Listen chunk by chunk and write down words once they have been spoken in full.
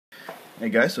Hey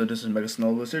guys, so this is Mega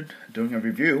Snow Lizard doing a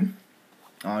review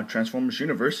on Transformers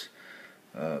Universe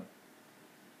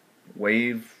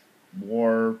Wave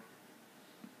Wave.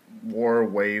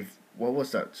 What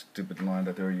was that stupid line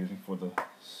that they were using for the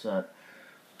set?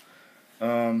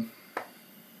 Oh,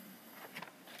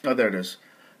 there it is.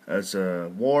 It's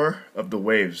a War of the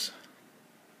Waves,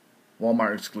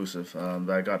 Walmart exclusive that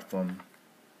I got from,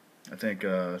 I think,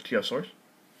 TF Source.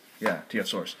 Yeah, TF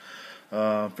Source.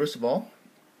 First of all,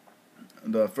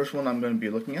 the first one I'm going to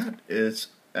be looking at is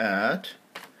at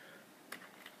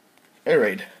Air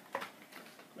Raid.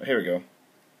 Here we go.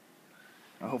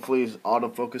 Hopefully it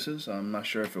autofocuses. I'm not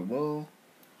sure if it will.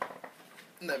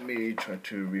 Let me try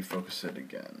to refocus it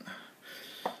again.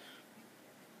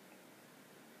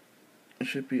 It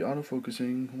should be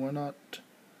autofocusing. Why not?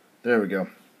 There we go.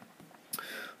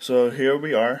 So here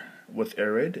we are with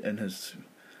Air Raid and his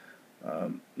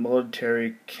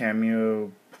military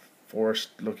cameo forest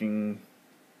looking,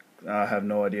 I have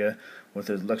no idea, with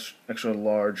his extra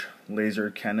large laser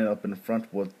cannon up in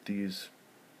front with these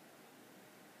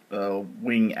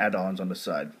wing add-ons on the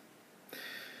side,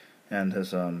 and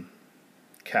his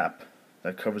cap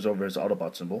that covers over his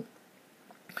Autobot symbol.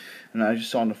 And as you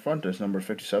saw on the front, there's number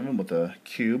 57 with a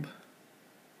cube.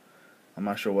 I'm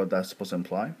not sure what that's supposed to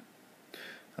imply.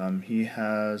 He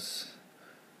has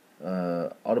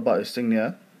Autobot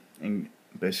insignia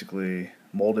basically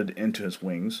molded into his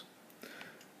wings.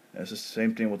 It's the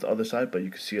same thing with the other side, but you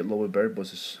can see it a little bit better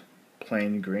with his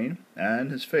plain green and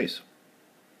his face.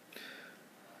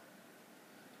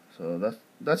 So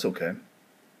that's okay.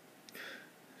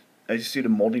 As you see, the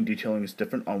molding detailing is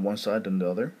different on one side than the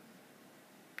other,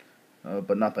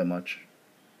 but not by much.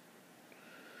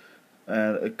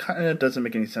 And it kind of doesn't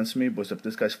make any sense to me, because if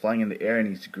this guy's flying in the air and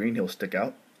he's green, he'll stick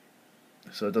out.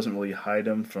 So it doesn't really hide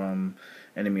him from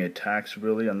enemy attacks,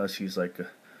 really, unless he's like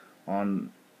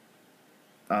on,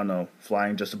 I don't know,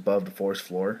 flying just above the forest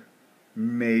floor.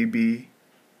 Maybe.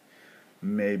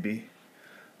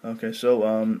 Okay,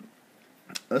 so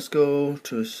let's go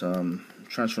to some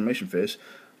transformation phase.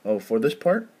 Oh, for this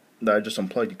part that I just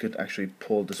unplugged, you could actually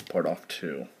pull this part off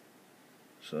too.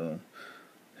 So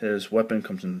his weapon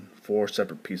comes in 4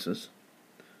 separate pieces,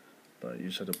 but you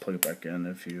just have to plug it back in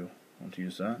if you want to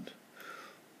use that.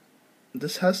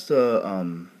 This has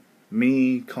the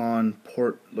mini-con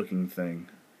port looking thing.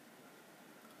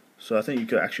 So I think you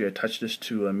could actually attach this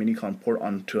to a mini-con port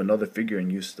onto another figure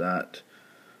and use that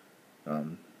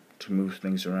to move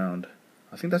things around.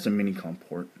 I think that's a mini-con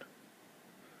port.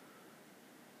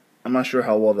 I'm not sure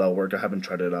how well that'll work. I haven't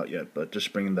tried it out yet, but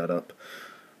just bringing that up.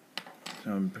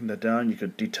 Bring that down. You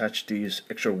could detach these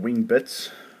extra wing bits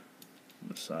on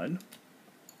the side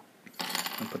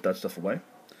and put that stuff away.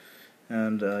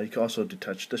 And you can also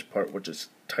detach this part, which is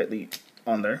tightly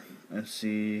on there, and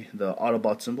see the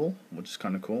Autobot symbol, which is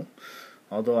kind of cool.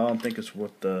 Although I don't think it's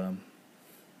with the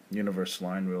universe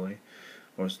line really,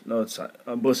 or no, it's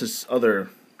this other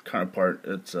kind of part.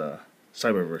 It's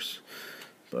Cyberverse,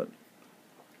 but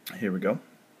here we go.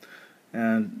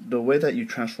 And the way that you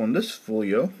transform this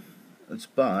folio is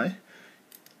by,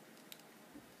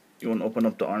 you want to open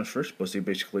up the arms first, but you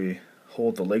basically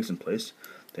hold the legs in place.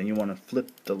 Then you want to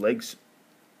flip the legs.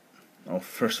 Oh,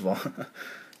 first of all,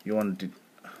 you want to do.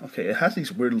 Okay, it has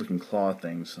these weird looking claw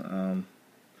things. I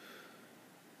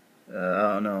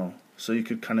don't know. So you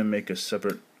could kind of make a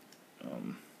separate. I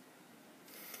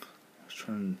was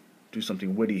trying to do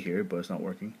something witty here, but it's not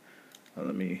working.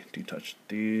 Let me detach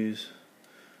these.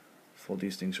 Fold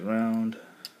these things around.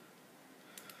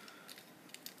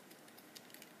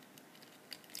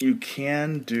 You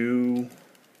can do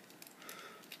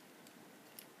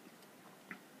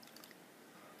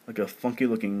like a funky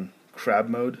looking crab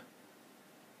mode.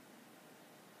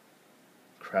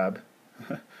 Crab.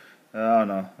 I don't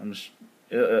know. I'm just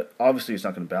obviously it's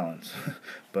not going to balance,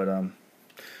 but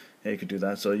yeah, you could do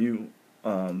that. So you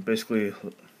basically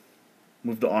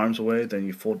move the arms away, then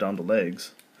you fold down the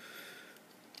legs.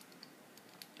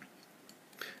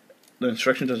 The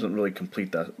instruction doesn't really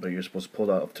complete that, but you're supposed to pull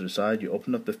that up to the side. You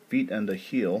open up the feet and the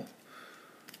heel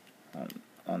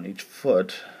on each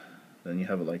foot. Then you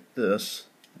have it like this.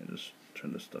 You just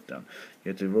turn this stuff down. You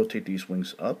have to rotate these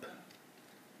wings up.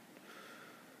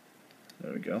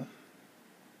 There we go.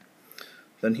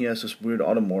 Then he has this weird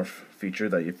automorph feature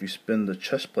that if you spin the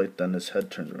chest plate, then his head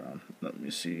turns around. Let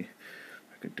me see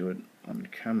if I could do it on the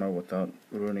camera without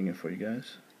ruining it for you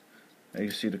guys. Now you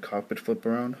see the cockpit flip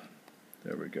around.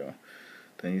 There we go.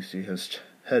 Then you see his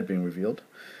head being revealed.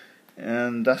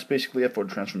 And that's basically it for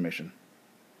the transformation.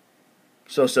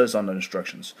 So it says on the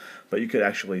instructions. But you could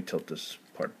actually tilt this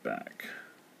part back,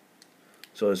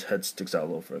 so his head sticks out a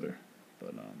little further.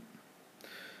 But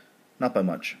not by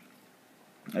much.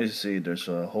 As you see, there's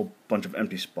a whole bunch of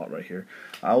empty spot right here.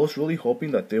 I was really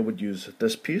hoping that they would use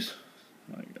this piece,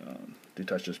 like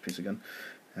detach this piece again,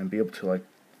 and be able to like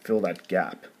fill that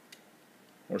gap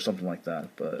or something like that,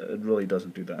 but it really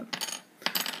doesn't do that.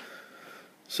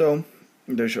 So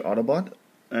there's your Autobot,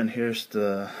 and here's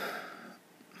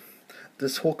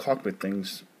this whole cockpit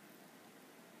thing's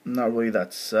not really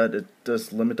that set. It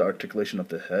does limit the articulation of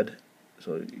the head,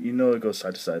 so you know it goes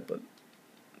side to side, but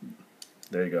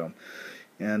there you go.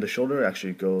 And the shoulder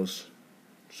actually goes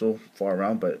so far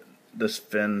around, but this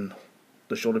fin,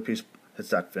 the shoulder piece hits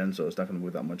that fin, so it's not going to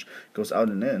move that much. It goes out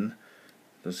and in.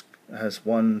 This has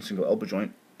one single elbow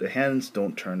joint. The hands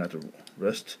don't turn at the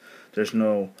wrist. There's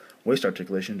no waist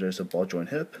articulation. There's a ball joint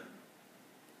hip.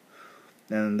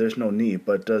 And there's no knee,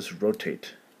 but it does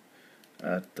rotate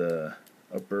at the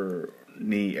upper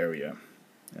knee area.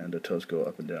 And the toes go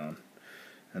up and down.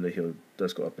 And the heel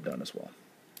does go up and down as well.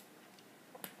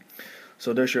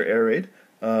 So there's your air raid.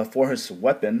 For his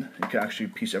weapon, you can actually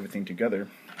piece everything together.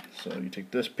 So you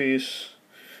take this piece,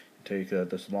 you take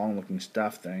this long-looking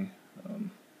staff thing,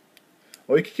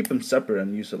 or you can keep them separate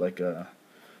and use it like a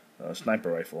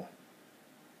sniper rifle.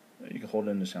 You can hold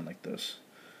it in his hand like this,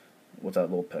 with that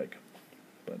little peg.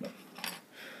 But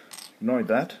ignoring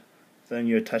that, then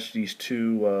you attach these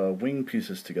two wing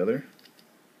pieces together.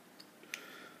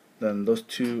 Then those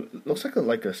two, it looks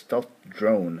like a stealth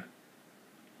drone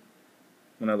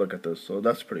when I look at this, so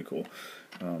that's pretty cool.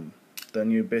 Then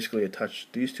you basically attach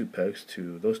these two pegs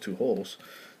to those two holes.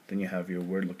 Then you have your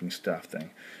weird looking staff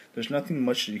thing. There's nothing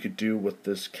much that you could do with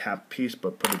this cap piece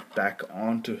but put it back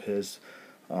onto his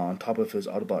on top of his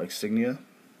Autobot insignia.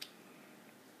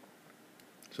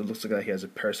 So it looks like he has a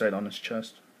parasite on his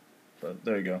chest, but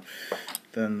there you go.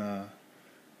 Then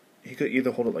he could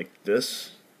either hold it like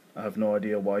this. I have no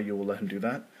idea why you will let him do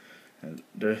that. And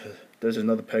there's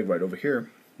another peg right over here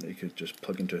that you could just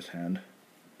plug into his hand.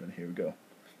 Then here we go.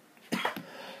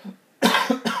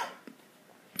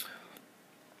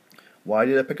 Why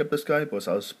did I pick up this guy? Because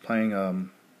I was playing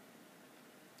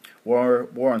War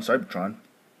on Cybertron,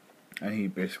 and he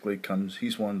basically comes.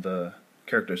 He's one of the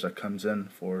characters that comes in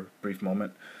for a brief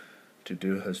moment to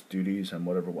do his duties and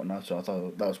whatnot. So I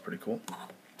thought that was pretty cool.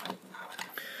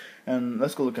 And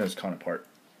let's go look at his counterpart.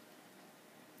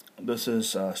 This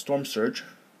is Storm Surge,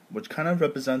 which kind of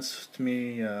represents to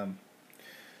me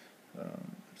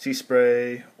Sea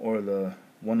Spray, or the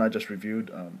one I just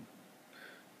reviewed,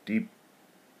 Deep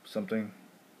something.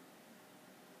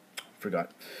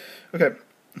 Forgot. Okay,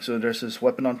 so there's this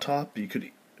weapon on top. You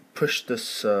could push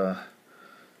this cyber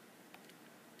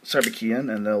key in,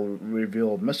 and they'll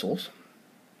reveal missiles.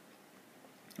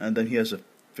 And then he has a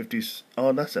 50s.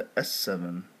 Oh, that's a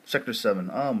S7, Sector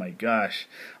 7. Oh my gosh,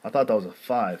 I thought that was a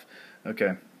 5.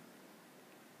 Okay,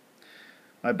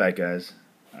 my bad, guys.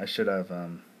 I should have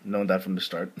known that from the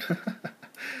start.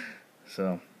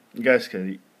 So you guys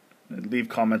can leave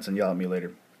comments and yell at me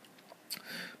later.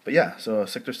 But yeah, so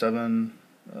Sector 7,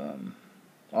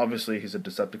 obviously he's a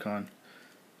Decepticon.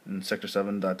 In Sector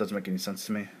 7, that doesn't make any sense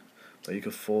to me. But you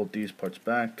could fold these parts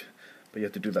back, but you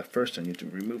have to do that first, and you have to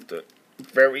remove the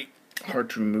very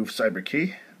hard to remove cyber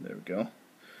key. There we go.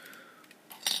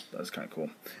 That's kind of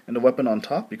cool. And the weapon on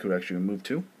top, you could actually remove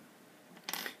too.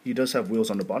 He does have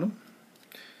wheels on the bottom,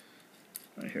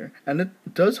 right here, and it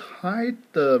does hide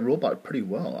the robot pretty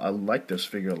well. I like this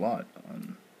figure a lot.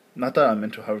 Not that I'm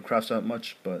into hovercrafts that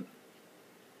much, but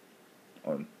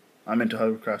I'm into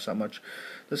hovercrafts that much.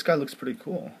 This guy looks pretty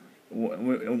cool.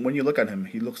 When you look at him,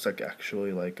 he looks like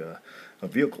actually like a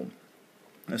vehicle,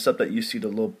 except that you see the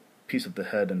little piece of the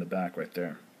head in the back right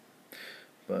there.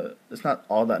 But it's not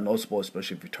all that noticeable,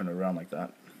 especially if you turn it around like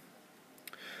that.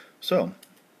 So,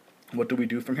 what do we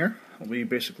do from here? We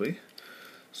basically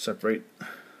separate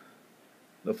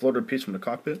the floater piece from the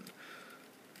cockpit,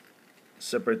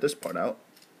 separate this part out.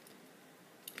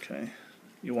 Okay,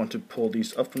 you want to pull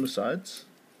these up from the sides,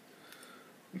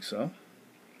 like so.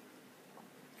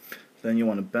 Then you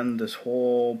want to bend this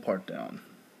whole part down,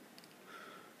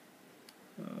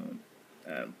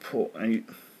 and pull. And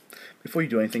before you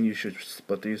do anything, you should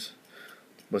split these,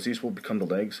 but these will become the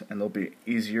legs, and they'll be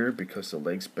easier because the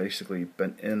legs basically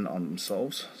bent in on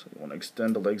themselves. So you want to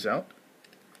extend the legs out.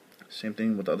 Same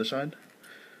thing with the other side.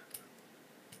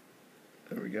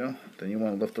 There we go. Then you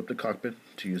want to lift up the cockpit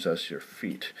to use as your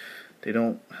feet. They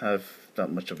don't have that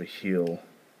much of a heel,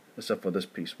 except for this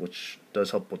piece, which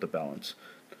does help with the balance.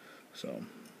 So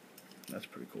that's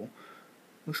pretty cool.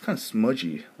 Looks kind of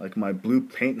smudgy, like my blue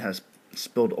paint has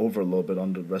spilled over a little bit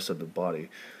on the rest of the body.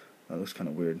 That looks kind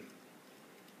of weird.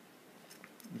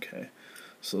 Okay,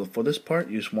 so for this part,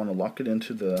 you just want to lock it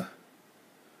into the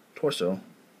torso,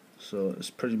 so it's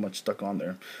pretty much stuck on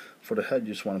there. For the head,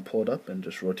 you just want to pull it up and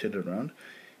just rotate it around.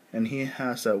 And he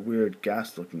has that weird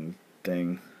gas looking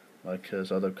thing like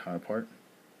his other counterpart.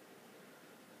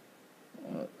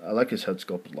 I like his head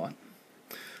sculpt a lot.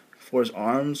 For his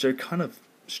arms, they're kind of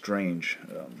strange.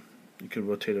 You could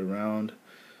rotate it around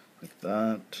like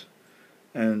that.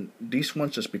 And these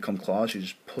ones just become claws. You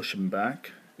just push them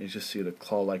back. You just see the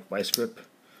claw-like vice grip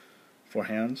for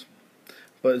hands.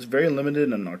 But it's very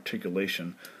limited in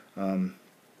articulation.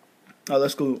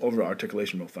 Let's go over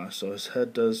articulation real fast. So his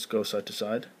head does go side to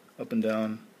side, up and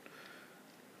down.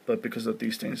 But because of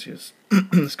these things,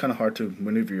 it's kind of hard to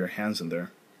maneuver your hands in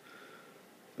there.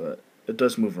 But it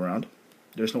does move around.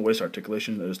 There's no waist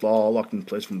articulation. It's all locked in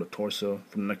place from the torso,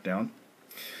 from the neck down.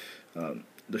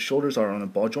 The shoulders are on a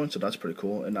ball joint, so that's pretty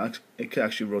cool. And it can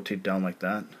actually rotate down like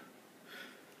that.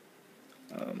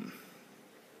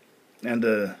 And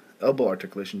the elbow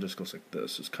articulation just goes like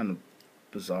this. It's kind of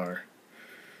bizarre.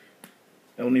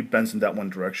 It only bends in that one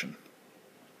direction.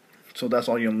 So that's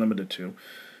all you're limited to.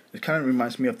 It kind of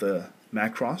reminds me of the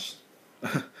Macross.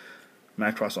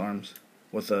 Macross arms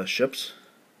with the ships.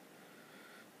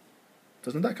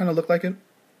 Doesn't that kind of look like it?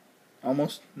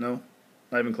 Almost? No?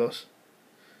 Not even close?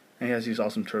 And he has these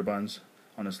awesome turbines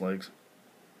on his legs.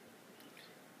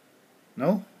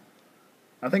 No?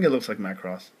 I think it looks like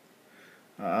Macross.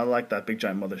 I like that big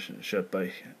giant mothership, but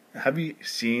have you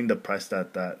seen the price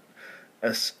that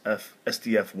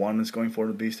SDF-1 is going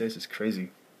for these days? It's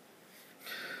crazy.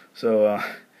 So,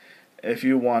 if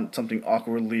you want something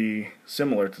awkwardly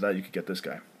similar to that, you could get this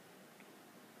guy.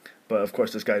 But of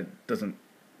course, this guy doesn't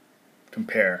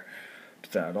compare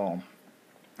to that at all.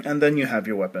 And then you have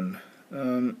your weapon.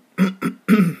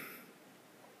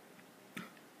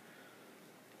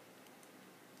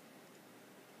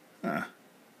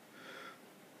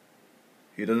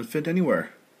 He doesn't fit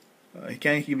anywhere. He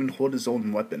can't even hold his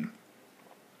own weapon.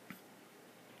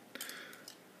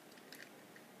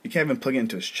 You can't even plug it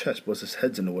into his chest because his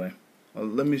head's in the way.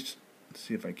 Let me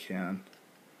see if I can.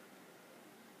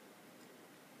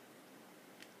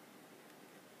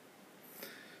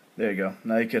 There you go.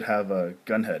 Now you could have a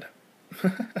gun head.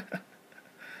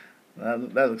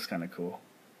 that looks kind of cool.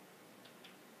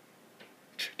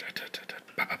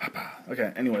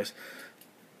 Okay, anyways.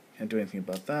 Can't do anything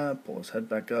about that. Pull his head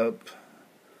back up.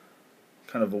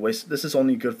 Kind of a waste. This is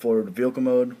only good for the vehicle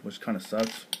mode, which kind of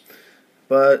sucks.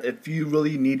 But if you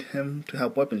really need him to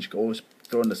have weapons, you can always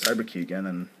throw in the cyber key again,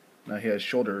 and now he has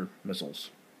shoulder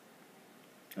missiles.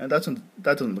 And that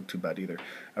doesn't look too bad either.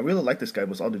 I really like this guy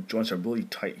because all the joints are really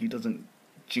tight. He doesn't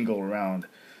jingle around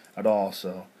at all.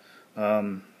 So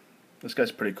this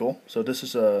guy's pretty cool. So this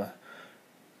is a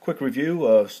quick review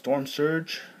of Storm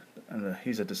Surge, and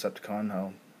he's a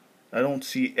Decepticon. I don't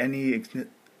see any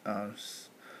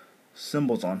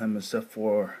symbols on him except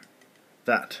for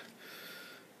that.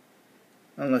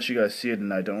 Unless you guys see it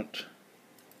and I don't.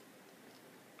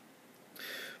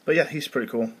 But yeah, he's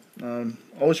pretty cool.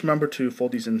 Always remember to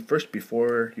fold these in first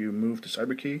before you move the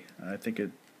cyber key. I think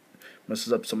it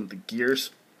messes up some of the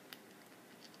gears.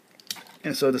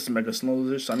 And so this is Mega Snow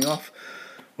Lizard signing off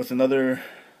with another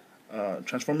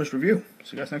Transformers review.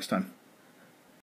 See you guys next time.